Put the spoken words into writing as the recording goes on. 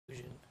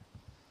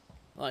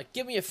Like,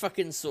 give me a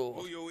fucking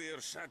sword.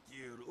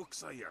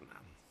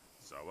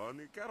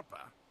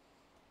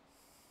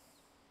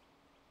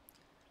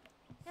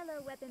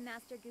 Hello, Weapon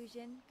Master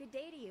Gujin. Good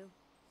day to you.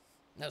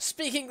 Now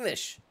speak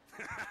English.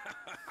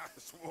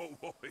 Oh,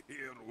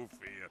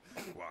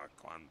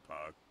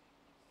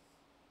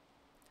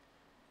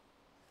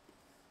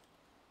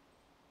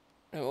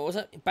 what was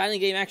that? Banning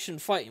game action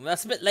fighting. Well,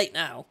 that's a bit late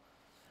now.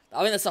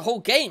 I mean, that's the whole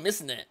game,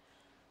 isn't it?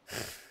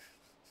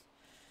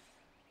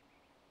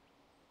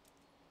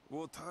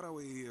 Like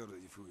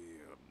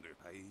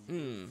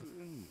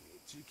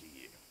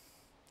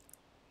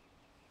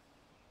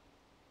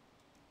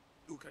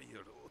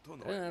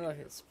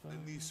it's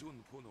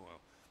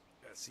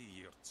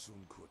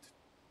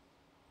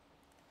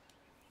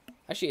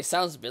actually, it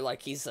sounds a bit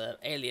like he's an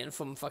alien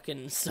from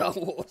fucking Star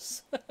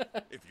Wars.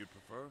 If you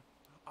prefer,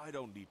 I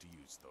don't need to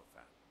use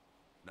Thofan.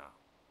 Now,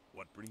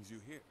 what brings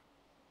you here?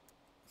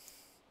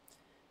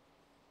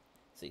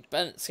 See,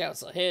 bandit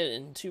scouts are here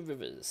in Two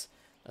Rivers.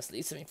 That's the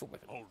least meaningful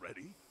weapon.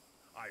 Already?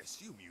 I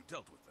assume you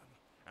dealt with them,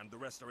 and the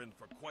rest are in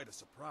for quite a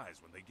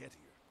surprise when they get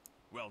here.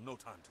 Well, no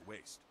time to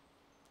waste.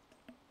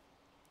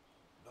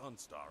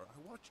 Dawnstar, I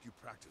watched you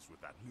practice with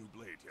that new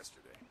blade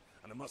yesterday,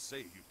 and I must say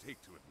you take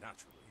to it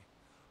naturally.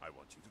 I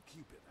want you to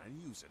keep it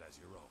and use it as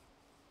your own.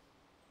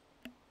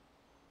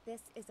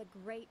 This is a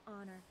great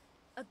honor.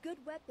 A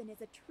good weapon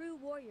is a true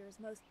warrior's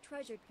most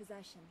treasured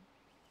possession.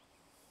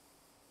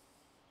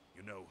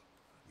 You know,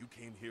 you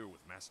came here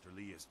with Master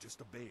Li as just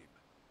a babe.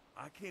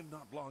 I came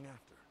not long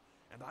after,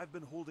 and I've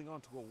been holding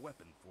on to a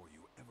weapon for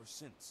you ever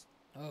since.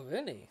 Oh,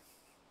 really?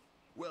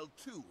 Well,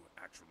 two,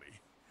 actually.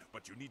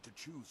 But you need to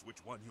choose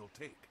which one you'll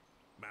take.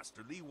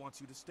 Master Li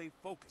wants you to stay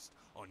focused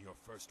on your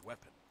first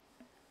weapon.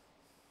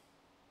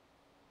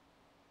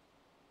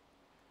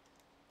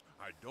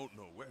 I don't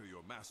know where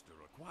your master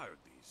acquired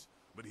these,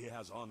 but he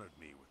has honored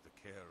me with the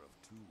care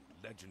of two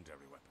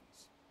legendary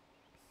weapons.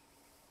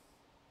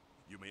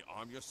 You may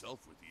arm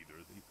yourself with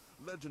either the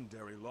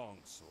legendary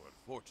longsword,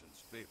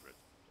 Fortune's favorite,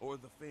 or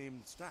the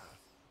famed staff,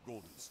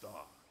 Golden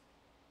Star.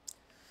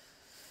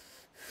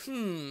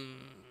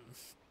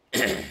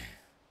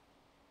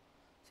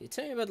 So you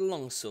tell me about the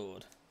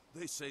longsword.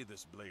 They say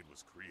this blade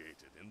was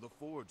created in the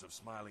forge of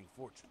Smiling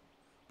Fortune,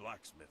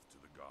 blacksmith to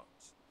the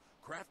gods.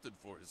 Crafted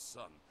for his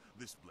son,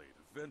 this blade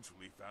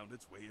eventually found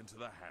its way into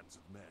the hands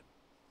of men.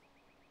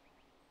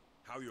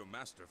 How your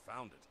master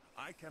found it,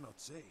 I cannot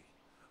say,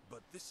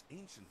 but this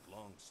ancient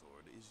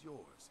longsword is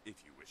yours,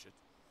 if you wish it.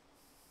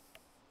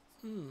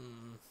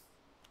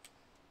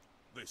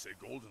 They say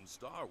Golden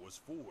Star was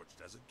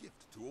forged as a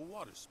gift to a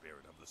water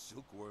spirit of the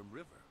Silkworm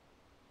River.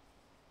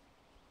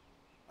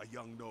 A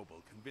young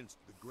noble convinced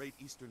the great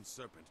eastern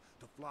serpent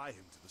to fly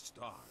him to the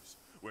stars,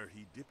 where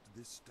he dipped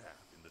this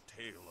staff in the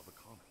tail of a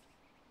comet.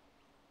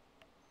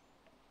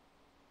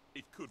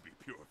 It could be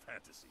pure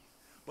fantasy,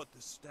 but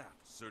the staff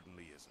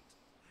certainly isn't.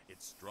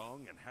 It's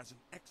strong and has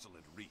an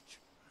excellent reach.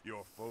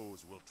 Your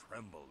foes will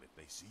tremble if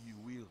they see you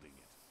wielding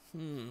it.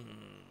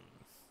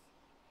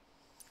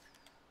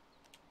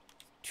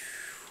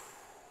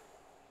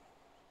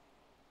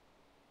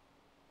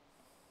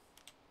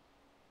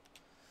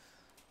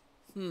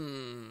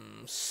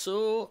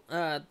 So,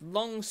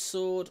 long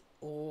sword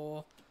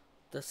or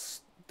the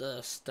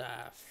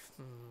staff.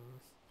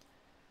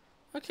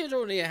 Okay,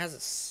 already has a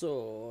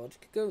sword.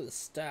 Could go with the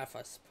staff,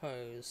 I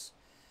suppose.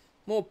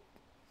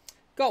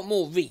 Got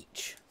more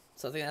reach,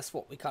 so I think that's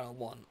what we kind of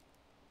want.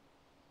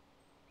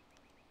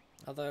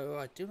 Although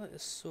I do like the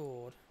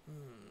sword.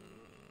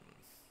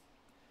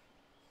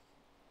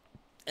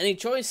 Any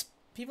choice,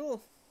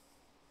 people?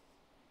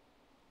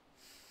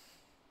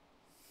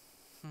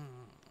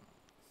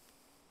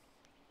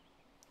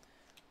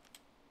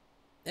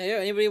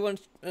 Yeah, anyone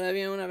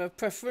have a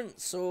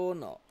preference or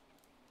not?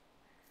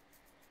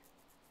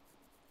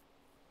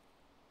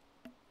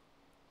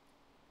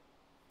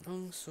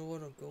 Long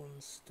sword or golden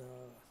star?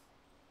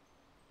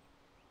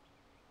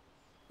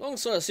 Long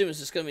sword, I assume it's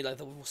just going to be like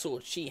the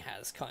sword she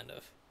has, kind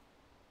of.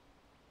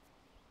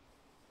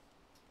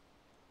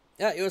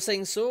 Yeah, you were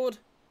saying sword?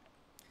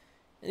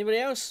 Anybody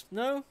else?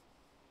 No?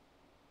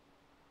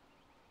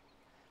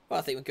 Well,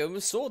 I think we're going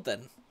with sword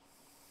then.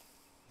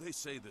 They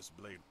say this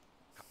blade...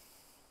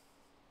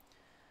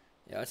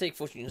 Yeah, I take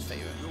Fortune's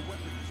favor. Your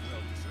weapon is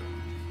well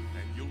deserved,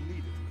 and you'll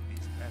need it with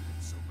these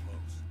bandits so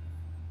close.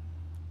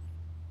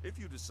 If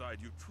you decide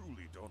you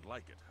truly don't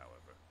like it,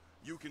 however,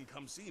 you can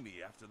come see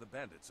me after the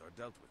bandits are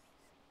dealt with.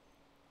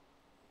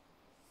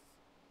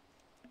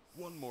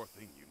 One more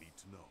thing you need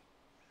to know.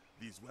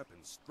 These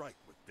weapons strike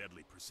with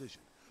deadly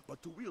precision,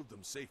 but to wield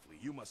them safely,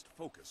 you must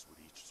focus with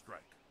each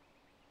strike.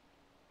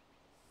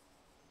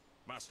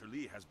 Master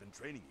Li has been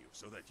training you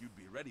so that you'd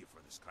be ready for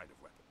this kind of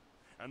weapon.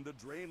 And the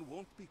drain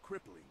won't be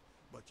crippling,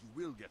 but you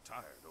will get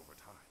tired over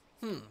time.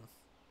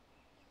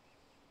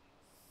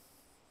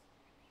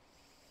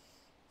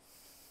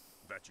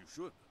 That you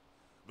should.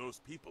 Those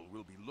people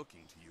will be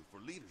looking to you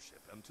for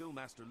leadership until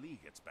Master Li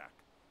gets back.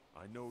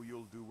 I know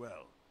you'll do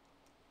well.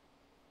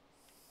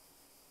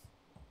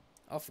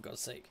 Oh, for God's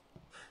sake.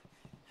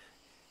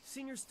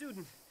 Senior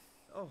student.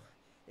 Oh,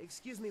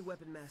 Excuse me,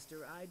 Weapon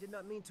Master. I did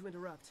not mean to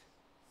interrupt.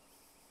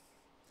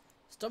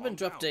 Stop Calm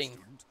interrupting. down,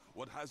 student.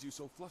 What has you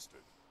so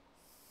flustered?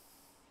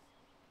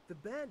 The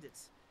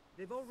bandits.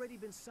 They've already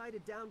been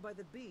sighted down by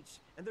the beach,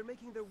 and they're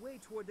making their way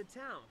toward the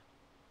town.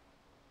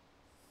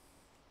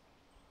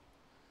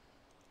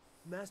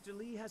 Master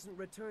Li hasn't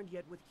returned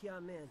yet with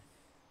Kia Min.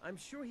 I'm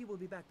sure he will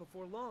be back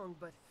before long,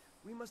 but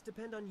we must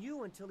depend on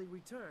you until he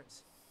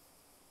returns.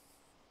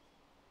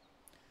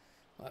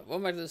 Right,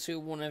 one back to the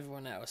school, warn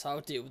everyone else.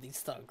 I'll deal with these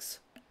thugs.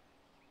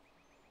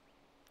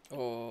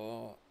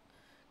 Or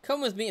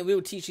come with me and we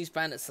will teach these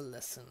bandits a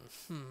lesson.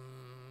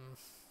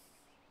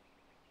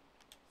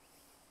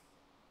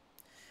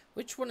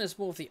 Which one is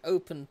more of the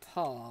open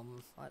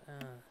palm?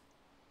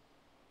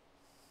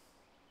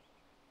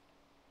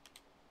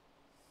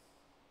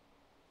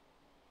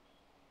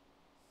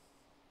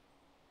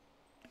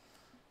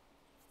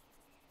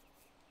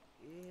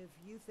 If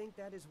you think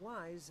that is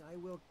wise, I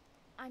will...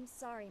 I'm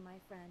sorry, my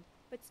friend,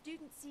 but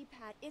student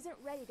CPAT isn't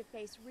ready to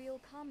face real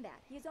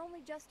combat. He has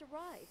only just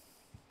arrived.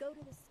 Go to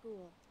the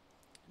school.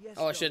 Yes,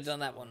 Oh, I should have done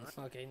that one.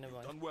 Okay, never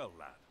mind. Done well,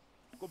 lad.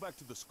 Go back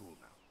to the school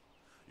now.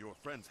 Your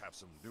friends have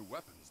some new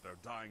weapons they're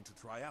dying to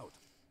try out.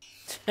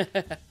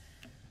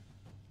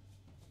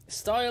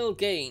 Style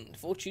gained.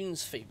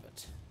 Fortune's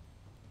favourite.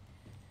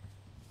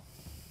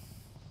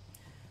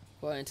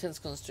 While intense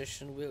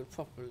concentration wielded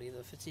properly,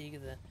 the fatigue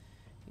of the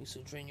use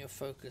will drain your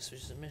focus,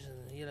 which is emitted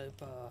in the yellow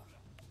bar.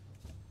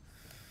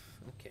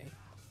 Okay.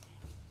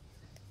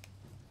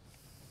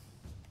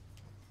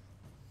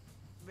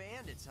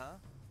 Bandits, huh?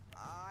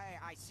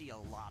 I see a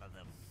lot of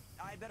them.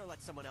 I better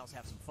let someone else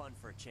have some fun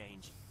for a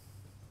change.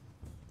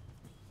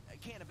 I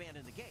can't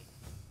abandon the gate.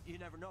 You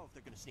never know if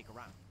they're gonna sneak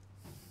around.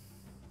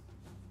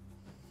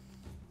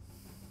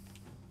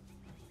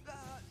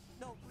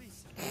 No,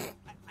 please.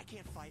 I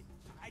can't fight.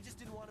 I just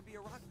didn't want to be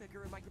a rock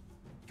picker, and my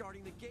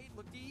guarding the gate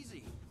looked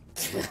easy.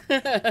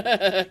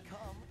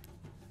 Come.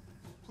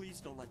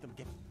 Please don't let them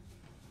get...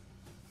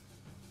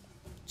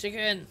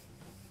 Chicken!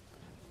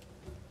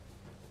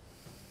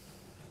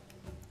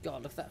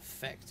 God, look at that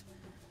effect.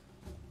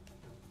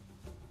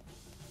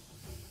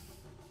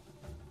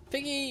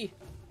 Piggy!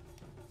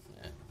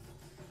 Yeah.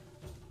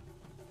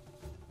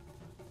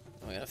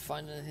 Am I gonna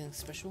find anything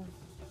special?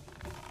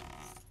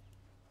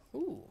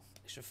 Ooh,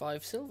 extra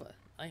 5 silver.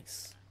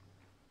 Nice.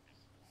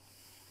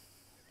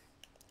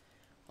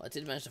 Well, I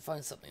did manage to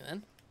find something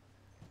then.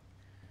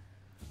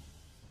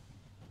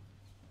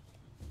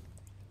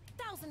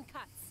 1,000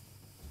 cuts.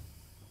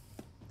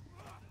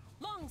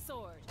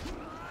 Longsword.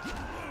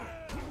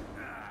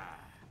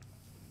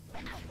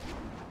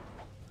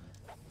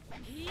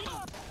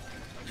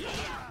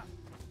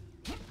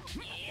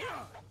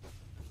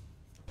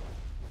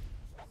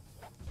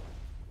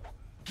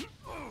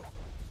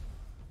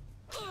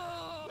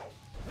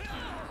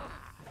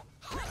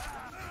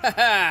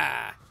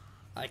 Haha!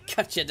 I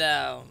cut you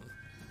down.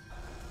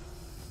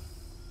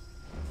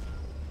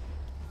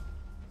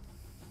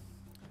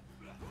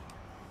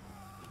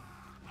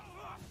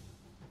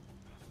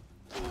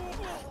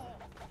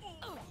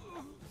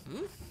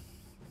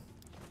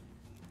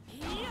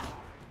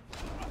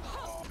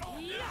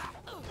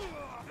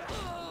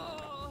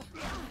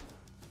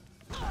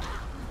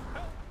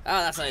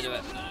 Ah, that's how you do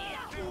it.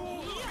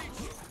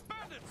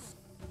 Bandits!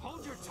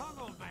 Hold your tongue,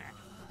 old man.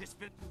 This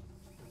bit...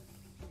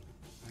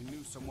 I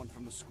knew someone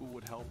from the school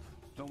would help.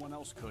 No one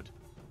else could.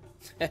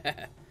 I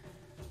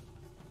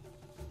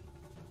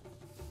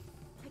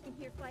can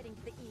hear fighting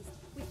to the east.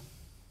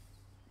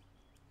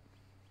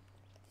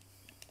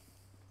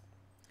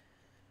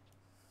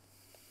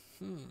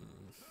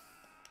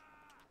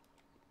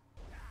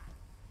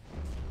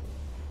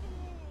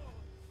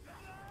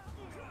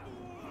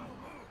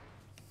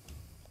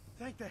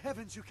 Thank the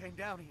heavens you came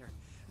down here.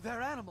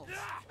 They're animals.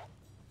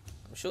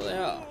 I'm sure they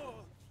are.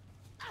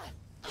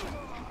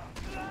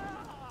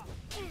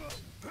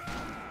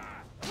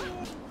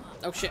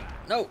 Oh shit!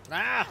 No!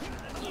 Ah!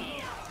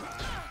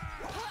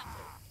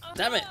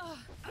 Damn it!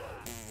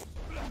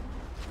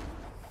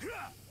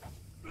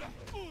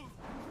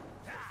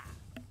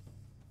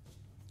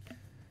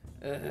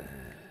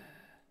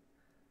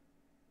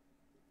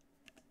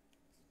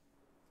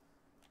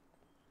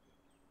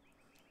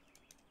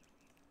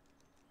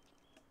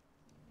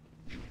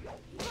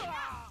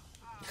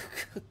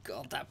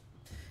 God, that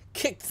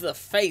kick to the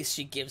face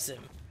she gives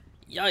him.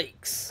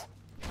 Yikes.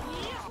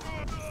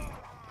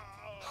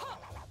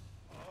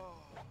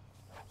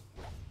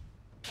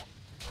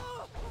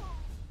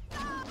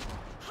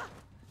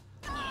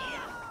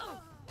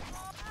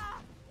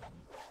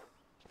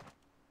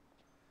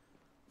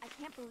 I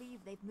can't believe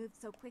they've moved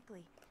so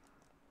quickly.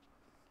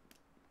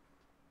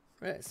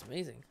 Right, it's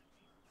amazing.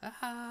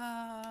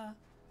 Ah!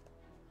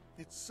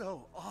 It's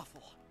so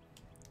awful.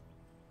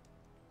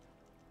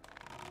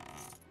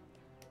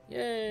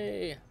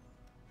 Yay!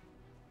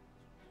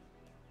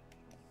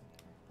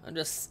 I'm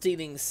just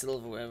stealing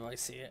silver wherever I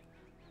see it.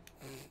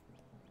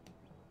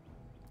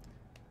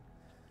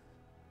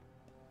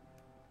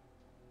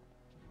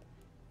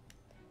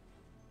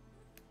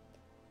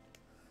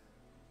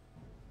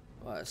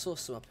 Right, I saw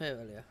some up here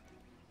earlier.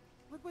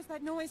 What was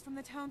that noise from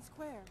the town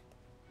square?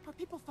 Are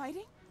people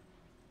fighting?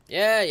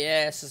 Yeah,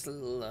 it's just a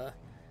little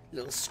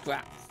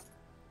scrap.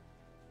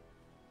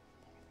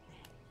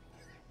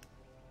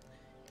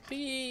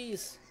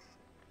 Please.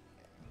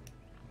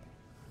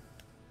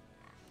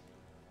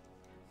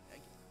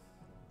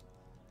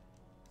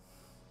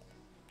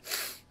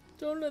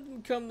 Don't let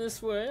them come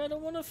this way. I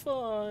don't want to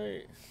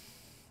fight.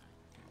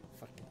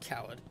 Fucking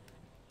coward.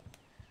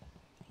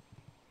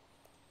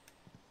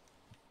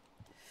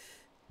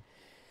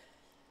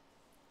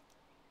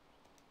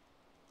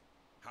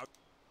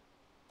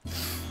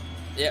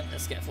 Yep,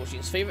 let's get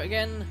Fortune's favourite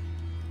again.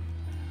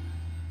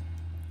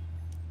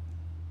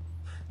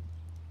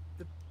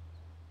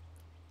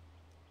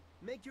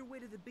 Make your way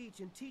to the beach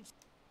and teach.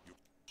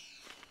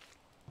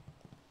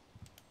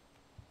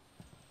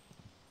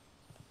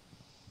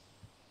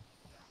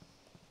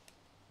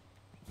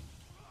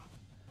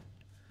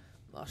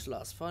 Martial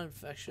arts, fine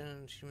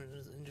perfection, human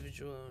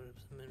individual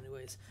in many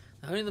ways.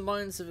 Honing the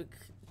minds of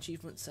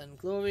achievements and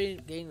glory,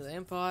 gain of the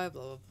empire,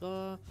 blah blah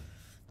blah.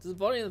 The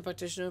body of the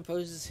practitioner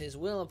imposes his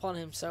will upon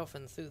himself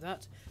and through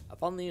that,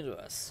 upon the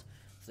universe.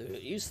 Through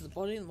the use of the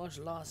body, the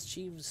martial arts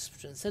achieves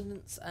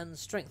transcendence and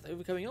strength,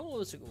 overcoming all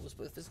obstacles,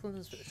 both physical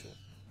and spiritual.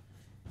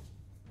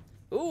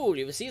 Ooh,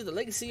 you receive the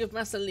legacy of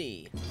Master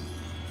Lee.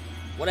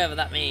 Whatever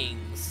that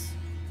means.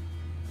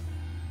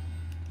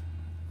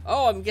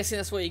 Oh, I'm guessing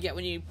that's what you get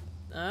when you...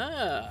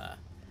 Ah.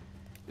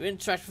 You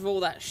interact with all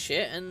that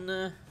shit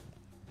and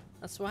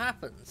that's what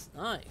happens.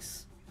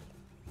 Nice.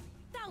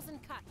 1,000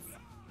 cuts.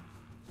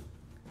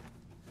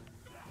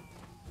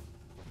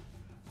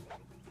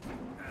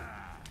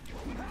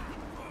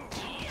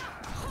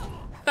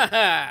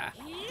 Haha.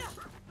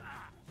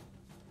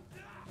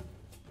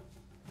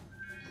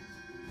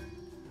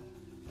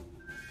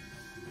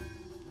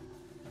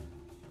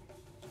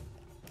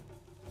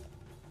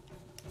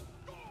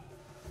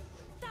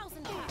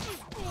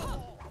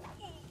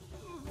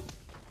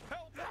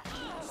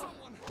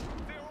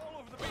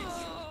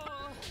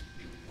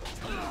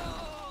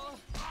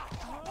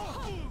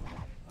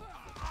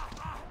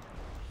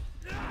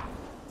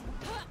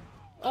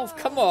 Oh,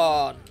 come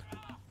on.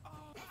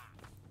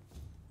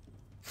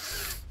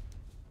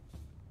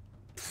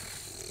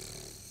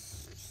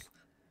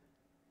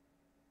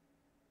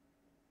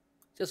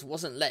 Just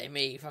wasn't letting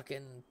me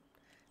fucking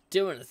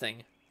do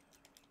anything.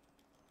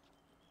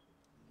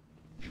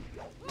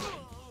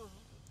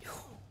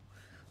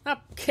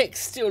 That kick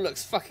still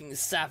looks fucking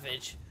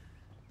savage.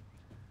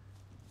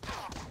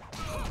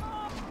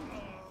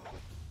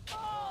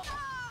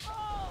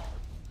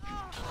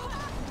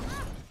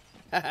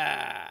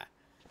 Haha.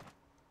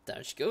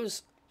 There she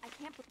goes. I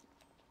can't.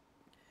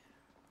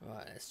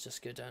 Right, let's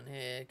just go down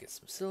here, get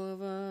some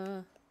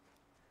silver.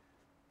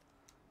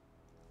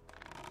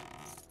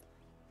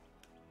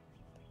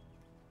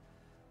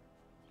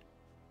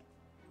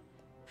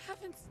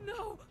 Heavens,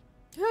 no!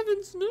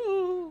 Heavens,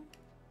 no!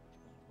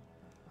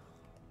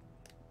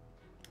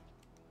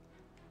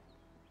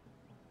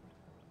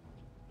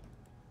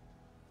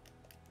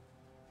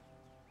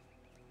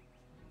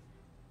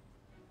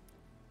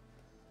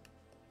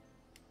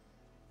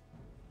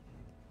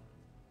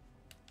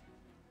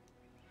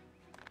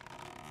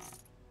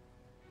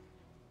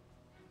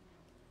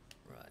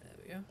 Right, there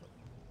we go.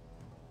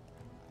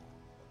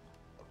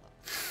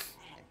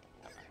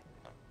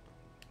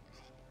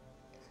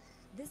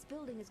 This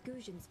building is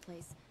Guzhin's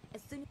place.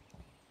 As soon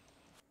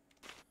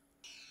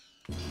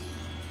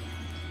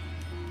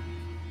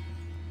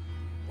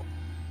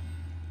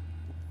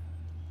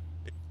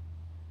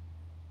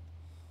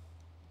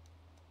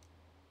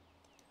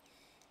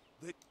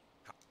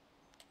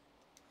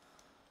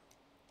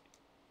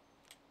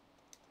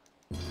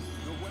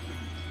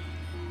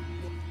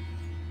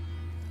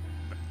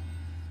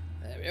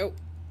There we go.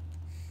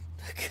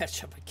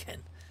 Catch up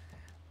again.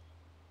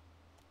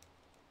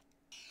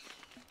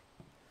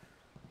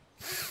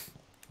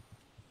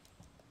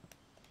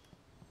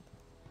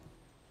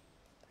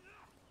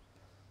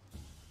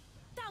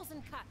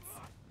 Cuts.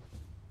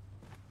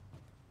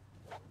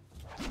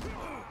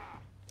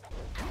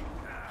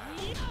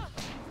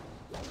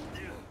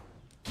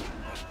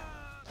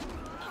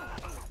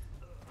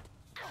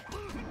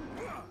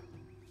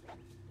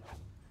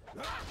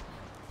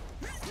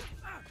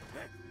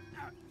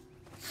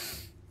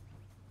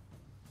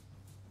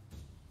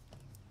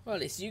 Well,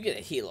 at least you get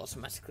a heal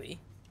automatically.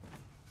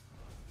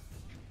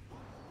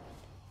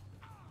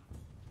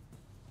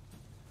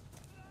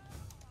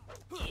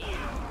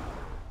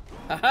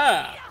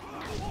 Haha!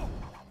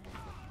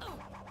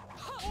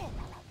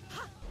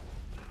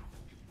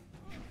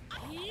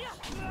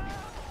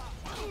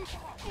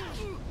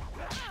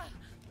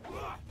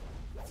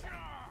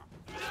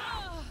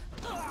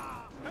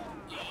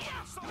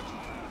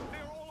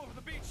 They're all over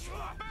the beach.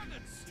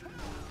 Bandits!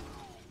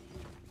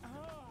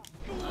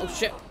 Oh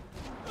shit!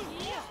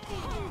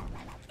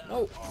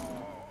 No!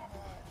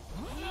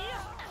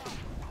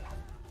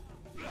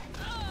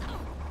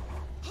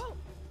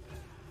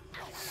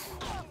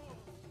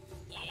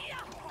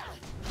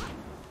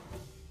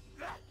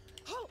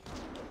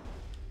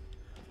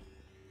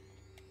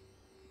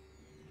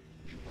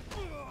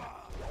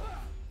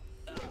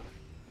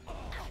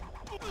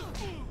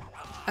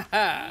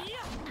 Ha!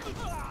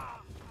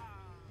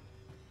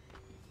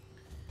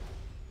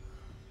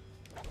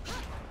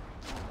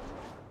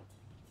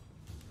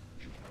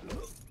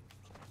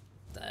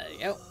 There you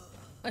go.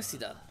 Nicely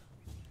done.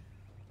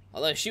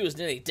 Although she was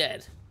nearly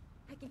dead.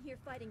 I can hear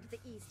fighting to the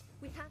east.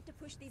 We have to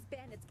push these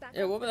bandits back.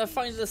 Yeah, what about the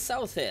fighting to the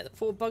south here? The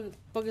poor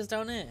buggers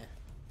down here.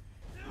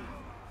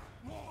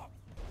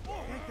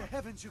 Thank the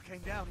heavens you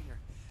came down here.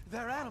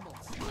 They're animals.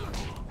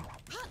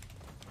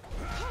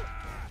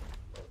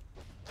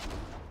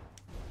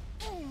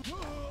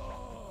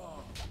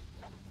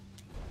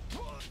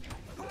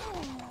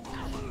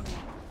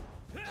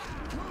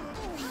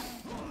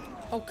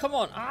 Oh, come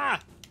on. Ah!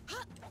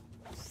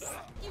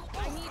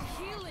 I need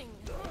healing.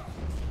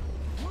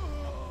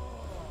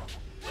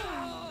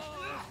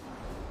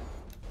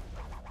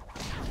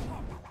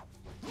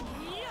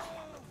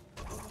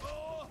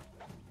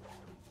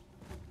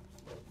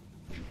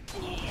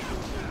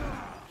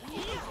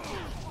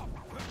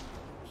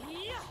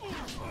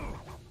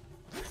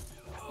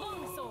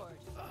 Longsword.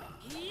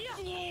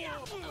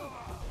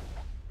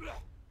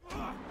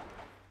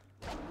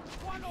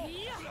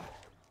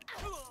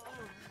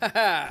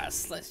 Haha!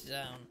 Slashed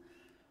down.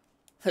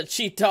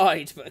 She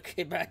died, but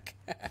came back.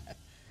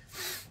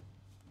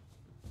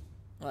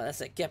 Well,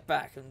 that's it. Get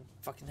back and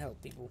fucking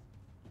help people.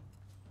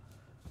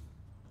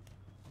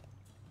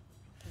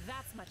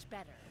 That's much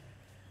better.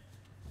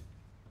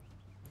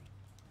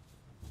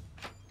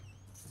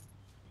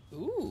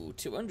 Ooh,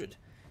 200.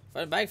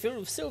 Find a bag filled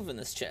with silver in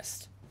this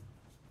chest.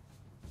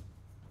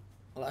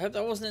 Well, I hope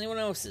that wasn't anyone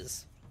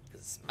else's.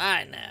 Because it's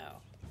mine now.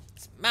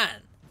 It's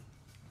mine.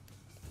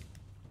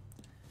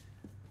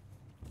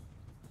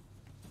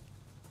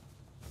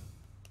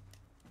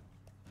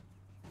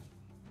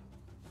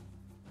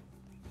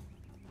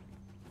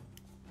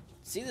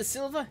 See the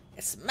silver?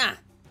 It's mine.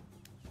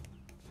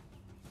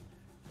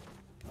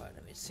 Right,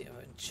 let me see if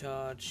I can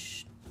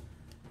charge.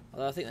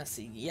 Although I think that's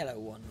the yellow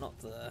one, not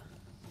the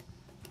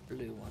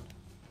blue one.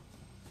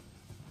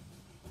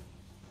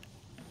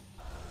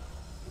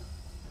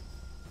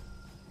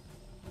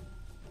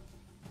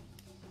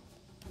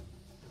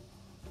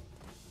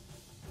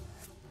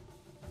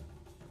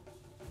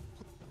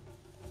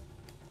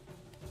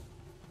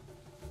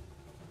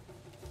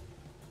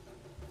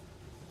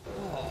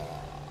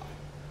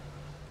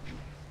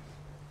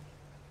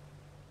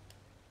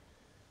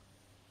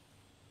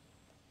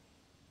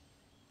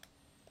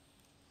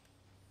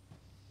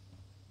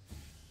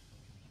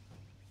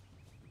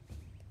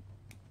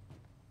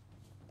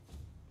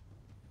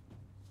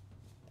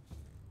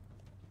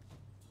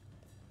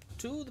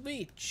 To the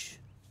beach.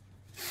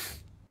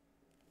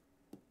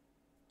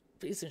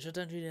 Please don't shut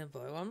down Jade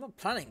Empire. Well, I'm not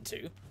planning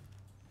to.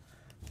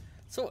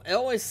 So it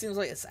always seems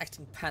like it's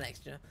acting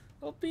panicked, you know.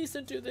 Oh, please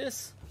don't do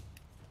this.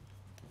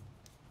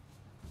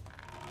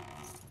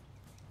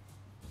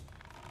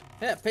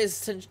 Yeah, it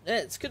pays attention. Yeah,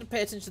 it's good to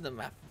pay attention to the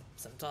map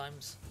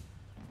sometimes.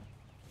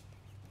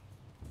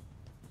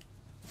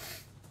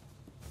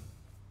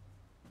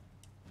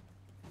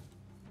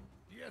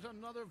 Yet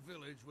another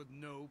village with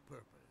no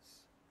purpose.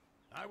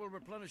 I will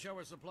replenish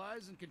our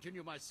supplies and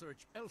continue my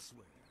search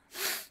elsewhere.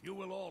 You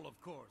will all,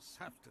 of course,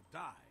 have to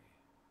die.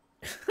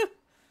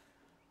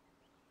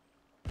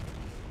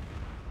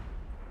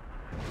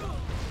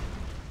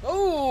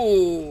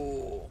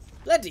 Oh!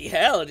 Bloody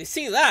hell, did you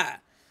see that?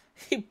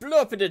 He blew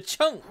up into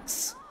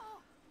chunks.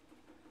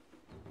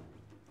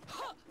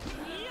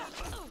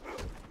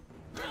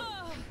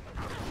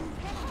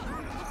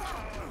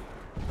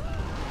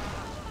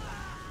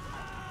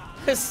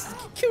 He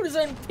killed his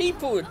own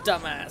people,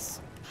 dumbass.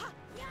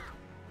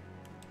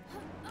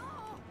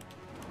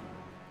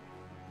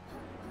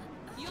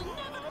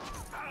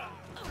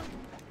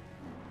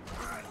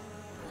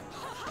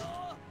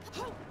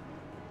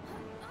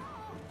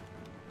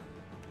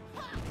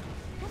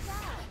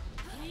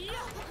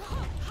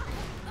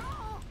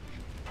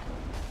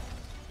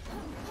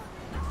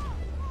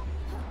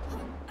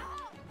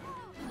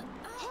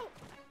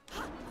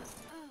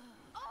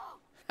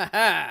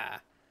 Haha!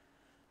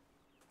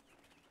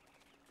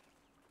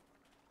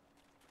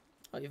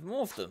 Oh, you've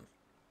morphed them.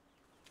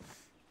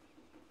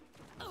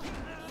 Watch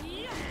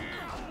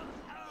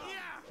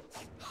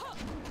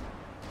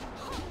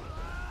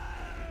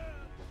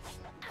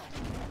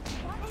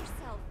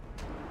yourself.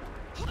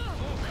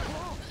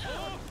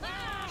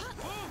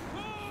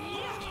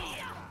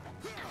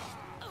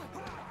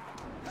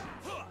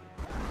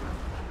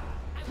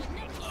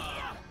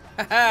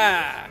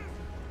 Haha!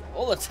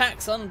 All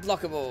attacks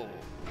unblockable.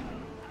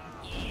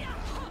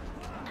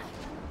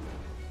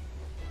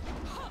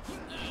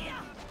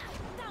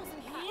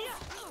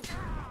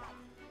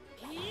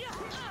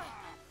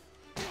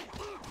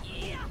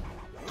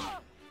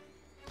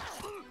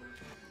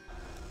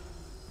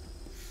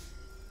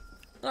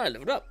 I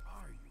leveled up.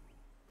 Are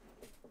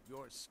you?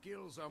 Your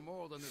skills are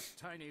more than this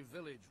tiny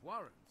village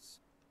warrants.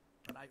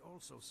 But I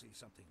also see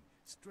something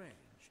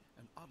strange,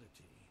 an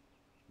oddity.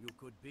 You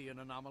could be an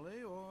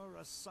anomaly or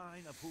a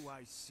sign of who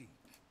I seek.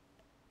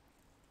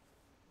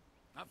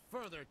 A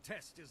further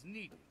test is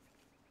needed.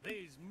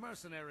 These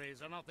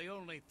mercenaries are not the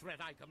only threat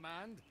I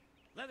command.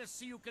 Let us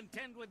see you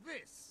contend with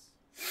this.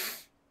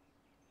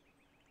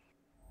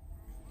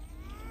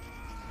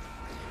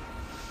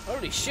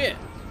 Holy shit.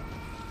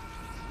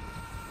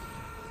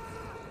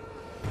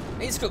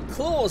 He's got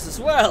claws as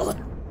well.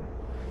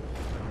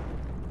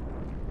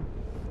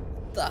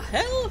 What the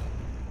hell?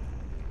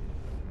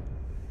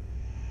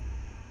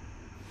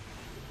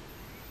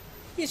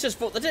 He's just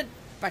brought the dead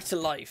back to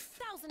life.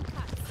 1,000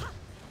 cuts.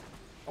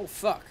 Oh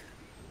fuck.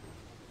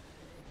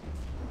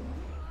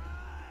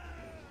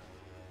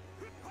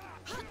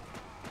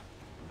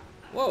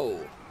 Whoa.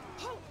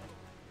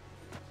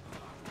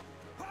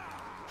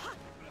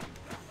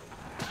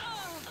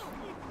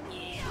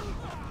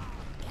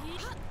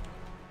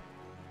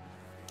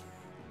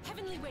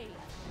 Heavenly wave.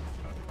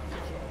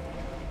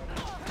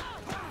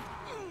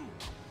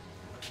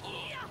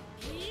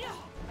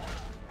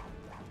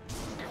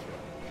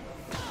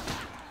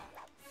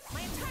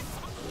 My attacks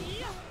are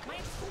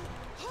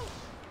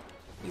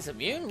He's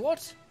immune?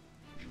 What?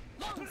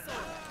 longsword.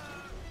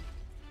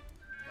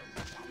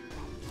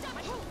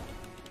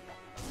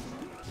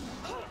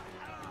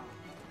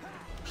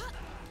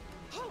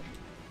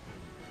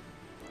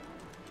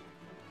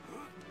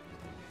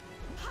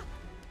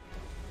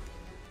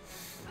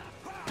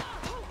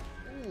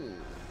 Ooh.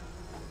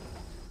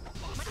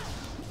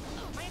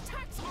 My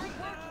attacks aren't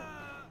working.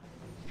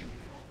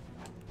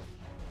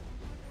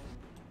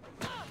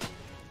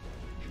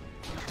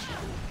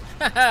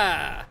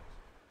 Haha.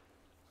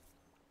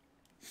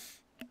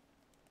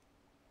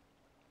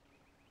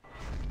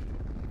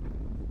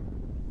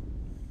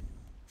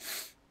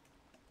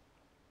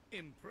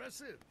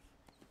 Impressive.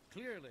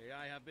 Clearly,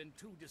 I have been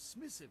too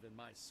dismissive in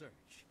my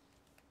search.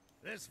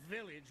 This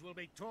village will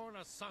be torn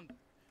asunder.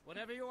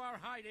 Whatever you are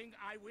hiding,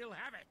 I will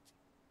have it.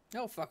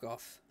 Oh, fuck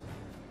off.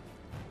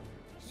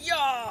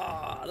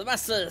 Yeah, the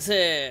master's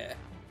here.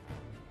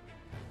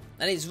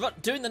 And he's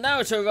doing the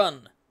Naruto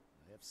run.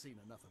 I have seen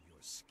enough of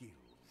your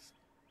skills.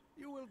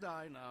 You will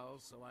die now,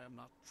 so I am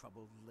not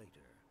troubled later.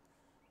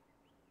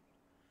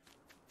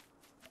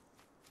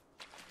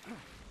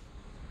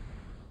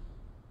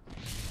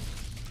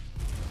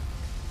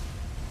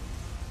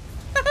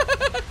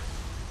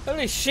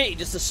 Holy shit, he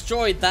just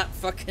destroyed that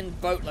fucking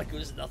boat like it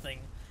was nothing.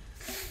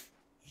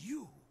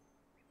 You!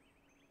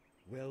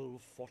 Well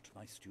fought,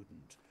 my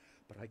student,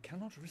 but I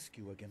cannot risk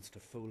you against a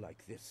foe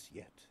like this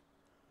yet.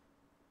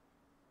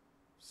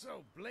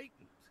 So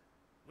blatant.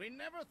 We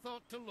never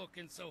thought to look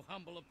in so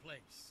humble a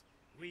place.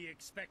 We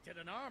expected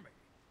an army.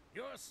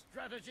 Your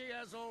strategy,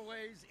 as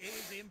always,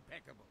 is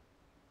impeccable.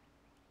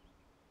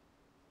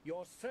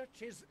 Your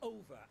search is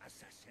over,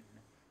 assassin,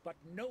 but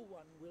no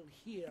one will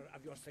hear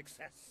of your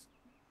success.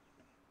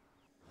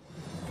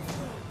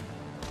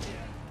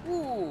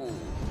 Ooh.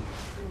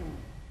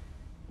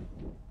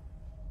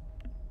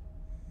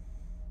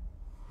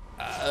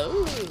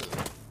 Oh.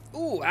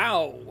 Ooh,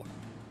 ow.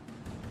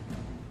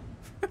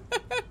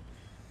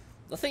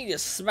 The thing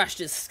just smashed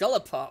his skull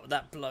apart with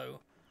that blow.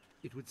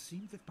 It would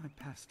seem that my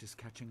past is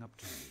catching up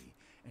to me,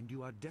 and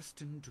you are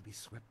destined to be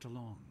swept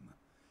along.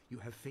 You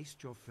have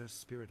faced your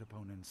first spirit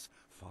opponents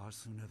far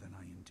sooner than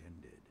I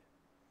intended.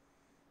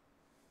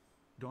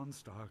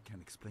 Dawnstar can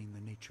explain the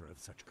nature of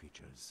such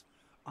creatures.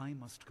 I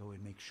must go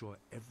and make sure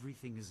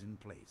everything is in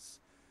place.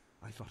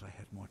 I thought I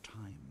had more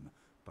time,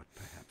 but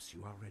perhaps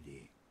you are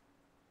ready.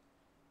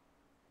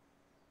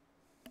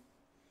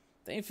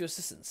 Thank you for your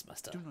assistance,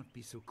 Master. Do not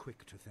be so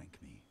quick to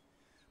thank me.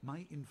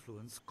 My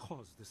influence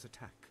caused this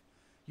attack.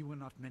 You were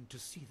not meant to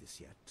see this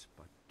yet,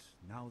 but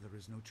now there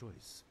is no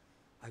choice.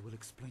 I will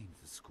explain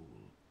to the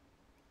school.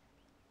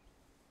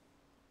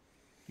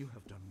 You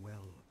have done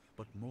well,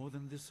 but more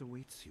than this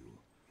awaits you.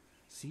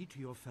 See to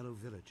your fellow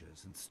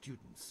villagers and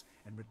students,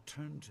 and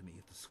return to me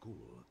at the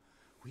school.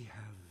 We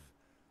have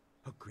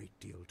a great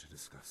deal to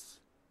discuss.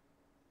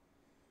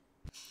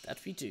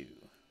 That we do.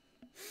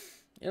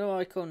 Yellow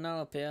icon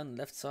now appear on the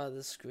left side of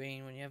the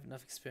screen when you have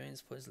enough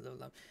experience. Points the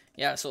level up.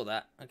 Yeah, I saw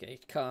that. Okay,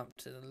 come up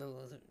to the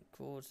level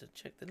chord to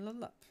check the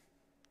level up.